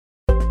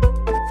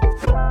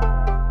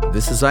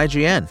This is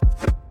IGN.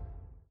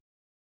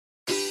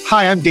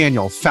 Hi, I'm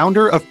Daniel,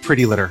 founder of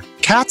Pretty Litter.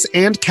 Cats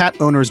and cat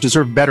owners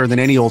deserve better than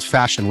any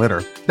old-fashioned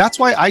litter. That's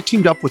why I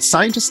teamed up with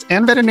scientists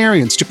and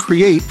veterinarians to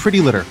create Pretty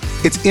Litter.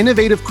 Its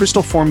innovative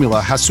crystal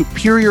formula has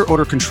superior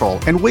odor control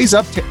and weighs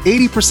up to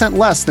 80%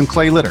 less than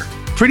clay litter.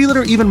 Pretty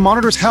Litter even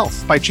monitors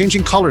health by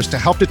changing colors to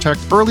help detect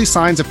early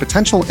signs of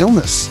potential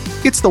illness.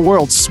 It's the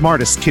world's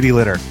smartest kitty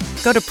litter.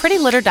 Go to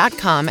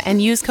prettylitter.com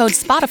and use code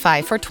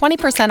SPOTIFY for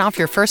 20% off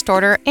your first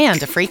order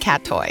and a free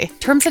cat toy.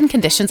 Terms and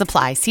conditions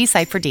apply. See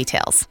site for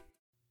details.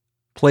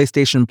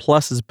 PlayStation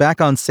Plus is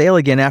back on sale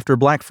again after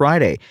Black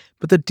Friday,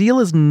 but the deal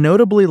is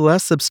notably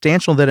less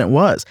substantial than it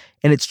was,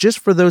 and it's just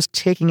for those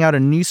taking out a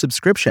new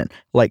subscription,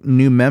 like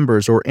new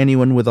members or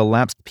anyone with a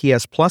lapsed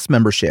PS Plus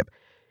membership.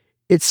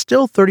 It's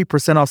still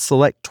 30% off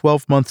select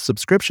 12-month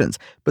subscriptions,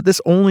 but this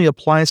only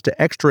applies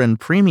to Extra and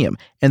Premium,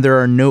 and there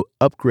are no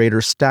upgrade or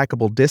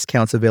stackable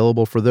discounts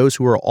available for those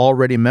who are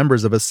already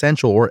members of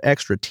Essential or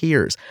Extra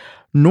tiers.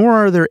 Nor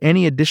are there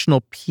any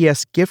additional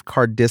PS gift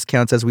card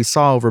discounts as we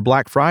saw over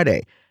Black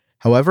Friday.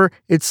 However,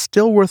 it's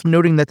still worth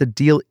noting that the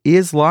deal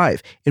is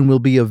live and will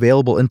be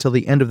available until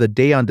the end of the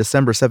day on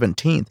December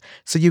 17th,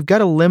 so you've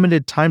got a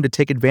limited time to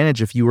take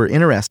advantage if you are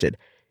interested.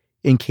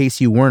 In case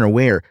you weren't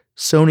aware,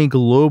 Sony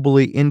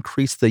globally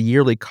increased the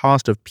yearly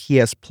cost of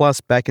PS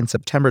Plus back in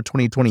September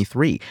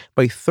 2023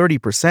 by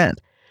 30%.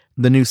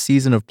 The new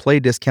season of Play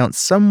discount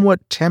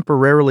somewhat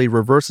temporarily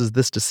reverses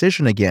this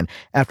decision again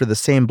after the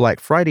same Black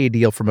Friday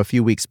deal from a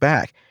few weeks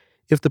back.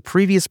 If the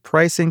previous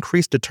price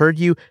increase deterred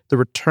you, the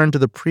return to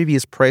the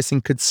previous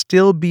pricing could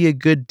still be a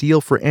good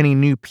deal for any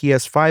new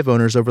PS5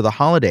 owners over the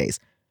holidays.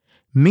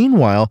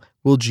 Meanwhile,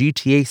 will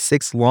GTA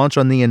 6 launch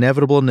on the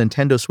inevitable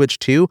Nintendo Switch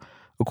 2?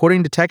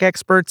 According to tech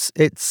experts,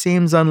 it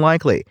seems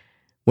unlikely.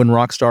 When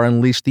Rockstar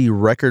unleashed the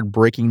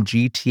record-breaking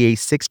GTA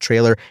 6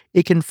 trailer,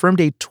 it confirmed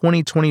a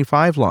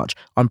 2025 launch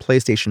on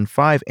PlayStation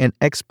 5 and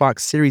Xbox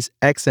Series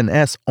X and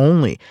S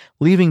only,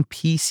 leaving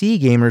PC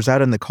gamers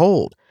out in the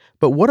cold.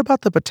 But what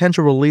about the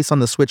potential release on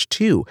the Switch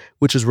 2,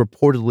 which is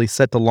reportedly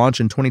set to launch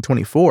in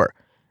 2024?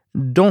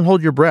 Don't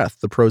hold your breath,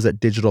 the pros at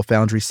Digital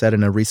Foundry said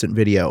in a recent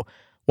video.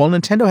 While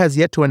Nintendo has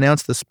yet to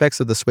announce the specs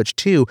of the Switch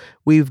 2,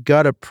 we've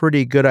got a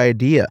pretty good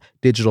idea,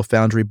 Digital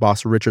Foundry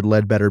boss Richard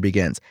Ledbetter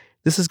begins.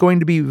 This is going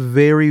to be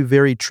very,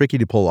 very tricky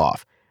to pull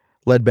off.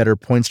 Ledbetter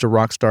points to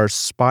Rockstar's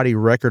spotty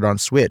record on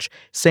Switch,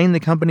 saying the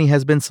company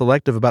has been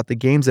selective about the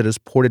games it has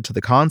ported to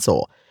the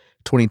console.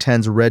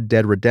 2010's Red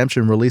Dead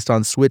Redemption released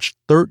on Switch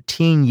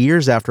 13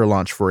 years after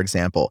launch, for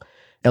example.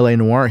 L.A.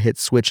 Noire hit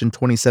Switch in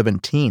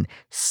 2017,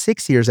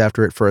 6 years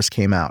after it first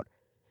came out.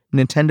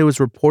 Nintendo is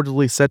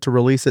reportedly set to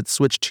release its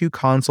Switch 2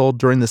 console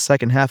during the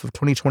second half of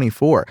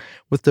 2024,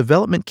 with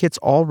development kits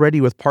already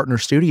with partner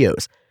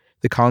studios.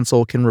 The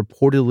console can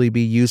reportedly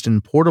be used in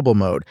portable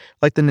mode,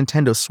 like the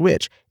Nintendo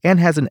Switch, and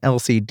has an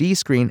LCD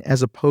screen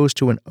as opposed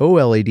to an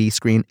OLED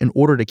screen in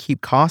order to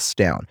keep costs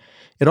down.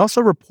 It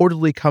also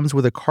reportedly comes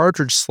with a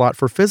cartridge slot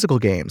for physical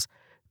games.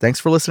 Thanks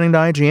for listening to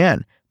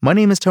IGN. My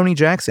name is Tony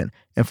Jackson,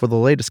 and for the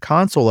latest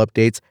console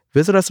updates,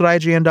 visit us at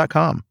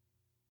IGN.com.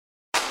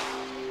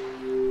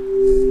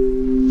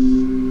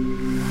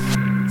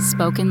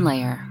 Spoken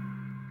Layer.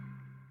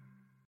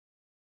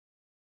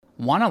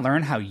 Want to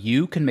learn how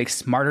you can make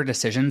smarter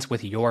decisions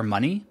with your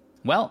money?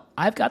 Well,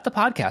 I've got the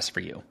podcast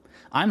for you.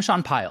 I'm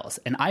Sean Piles,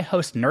 and I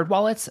host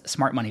NerdWallet's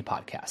Smart Money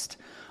Podcast.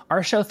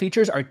 Our show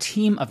features our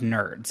team of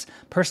nerds,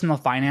 personal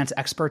finance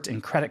experts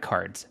in credit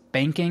cards,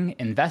 banking,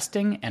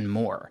 investing, and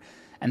more.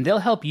 And they'll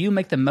help you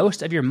make the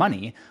most of your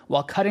money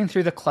while cutting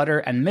through the clutter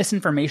and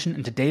misinformation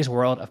in today's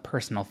world of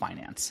personal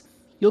finance.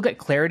 You'll get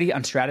clarity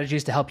on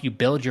strategies to help you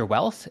build your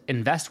wealth,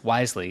 invest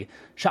wisely,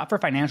 shop for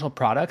financial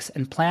products,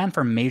 and plan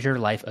for major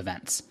life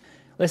events.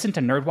 Listen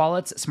to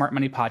NerdWallet's Smart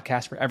Money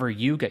Podcast wherever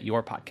you get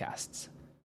your podcasts.